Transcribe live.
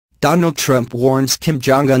Donald Trump warns Kim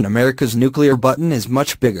Jong-un America's nuclear button is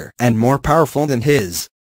much bigger and more powerful than his.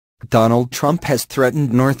 Donald Trump has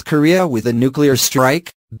threatened North Korea with a nuclear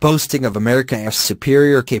strike, boasting of America's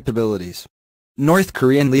superior capabilities. North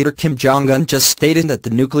Korean leader Kim Jong-un just stated that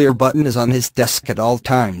the nuclear button is on his desk at all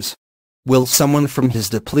times. Will someone from his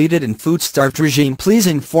depleted and food-starved regime please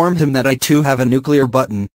inform him that I too have a nuclear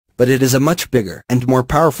button, but it is a much bigger and more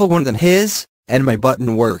powerful one than his, and my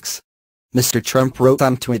button works. Mr. Trump wrote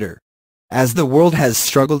on Twitter. As the world has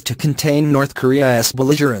struggled to contain North Korea's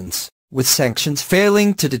belligerence, with sanctions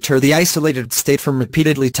failing to deter the isolated state from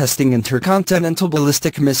repeatedly testing intercontinental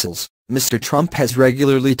ballistic missiles, Mr. Trump has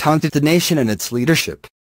regularly taunted the nation and its leadership.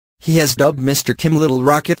 He has dubbed Mr. Kim Little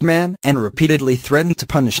Rocket Man and repeatedly threatened to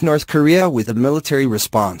punish North Korea with a military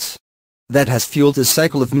response. That has fueled a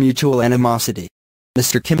cycle of mutual animosity.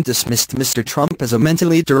 Mr. Kim dismissed Mr. Trump as a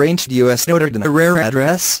mentally deranged U.S. dotard in a rare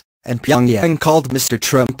address, and Pyongyang called Mr.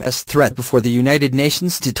 Trump's threat before the United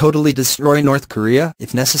Nations to totally destroy North Korea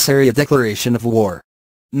if necessary a declaration of war.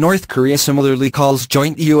 North Korea similarly calls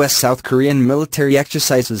joint U.S.-South Korean military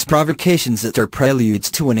exercises provocations that are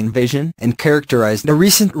preludes to an invasion and characterized a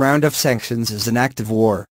recent round of sanctions as an act of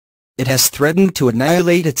war. It has threatened to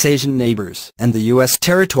annihilate its Asian neighbors and the U.S.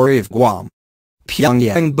 territory of Guam.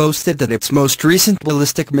 Pyongyang boasted that its most recent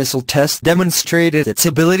ballistic missile test demonstrated its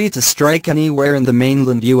ability to strike anywhere in the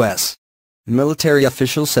mainland U.S. Military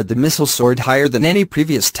officials said the missile soared higher than any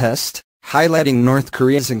previous test, highlighting North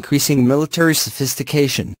Korea's increasing military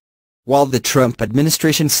sophistication. While the Trump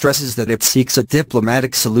administration stresses that it seeks a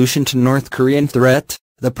diplomatic solution to North Korean threat,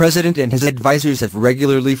 the president and his advisors have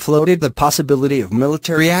regularly floated the possibility of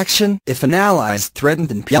military action if an ally is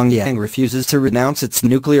threatened and Pyongyang refuses to renounce its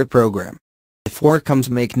nuclear program. If war comes,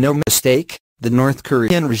 make no mistake, the North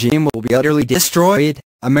Korean regime will be utterly destroyed,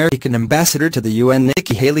 American ambassador to the UN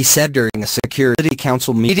Nikki Haley said during a Security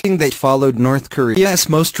Council meeting that followed North Korea's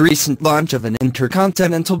most recent launch of an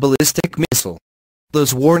intercontinental ballistic missile.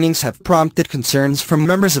 Those warnings have prompted concerns from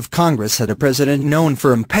members of Congress that a president known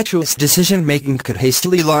for impetuous decision-making could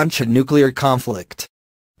hastily launch a nuclear conflict.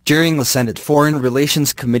 During the Senate Foreign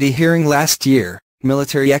Relations Committee hearing last year,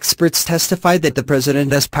 military experts testified that the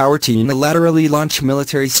president's power to unilaterally launch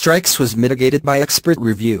military strikes was mitigated by expert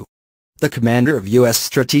review. The commander of U.S.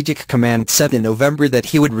 Strategic Command said in November that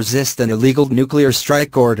he would resist an illegal nuclear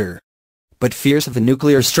strike order. But fears of a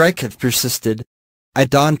nuclear strike have persisted. I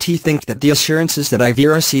don't think that the assurances that I've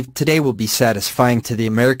received today will be satisfying to the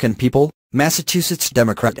American people, Massachusetts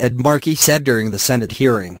Democrat Ed Markey said during the Senate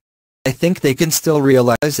hearing. I think they can still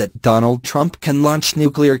realize that Donald Trump can launch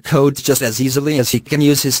nuclear codes just as easily as he can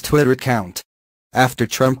use his Twitter account. After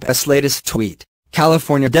Trump's latest tweet,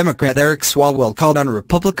 California Democrat Eric Swalwell called on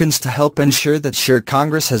Republicans to help ensure that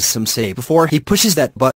Congress has some say before he pushes that button.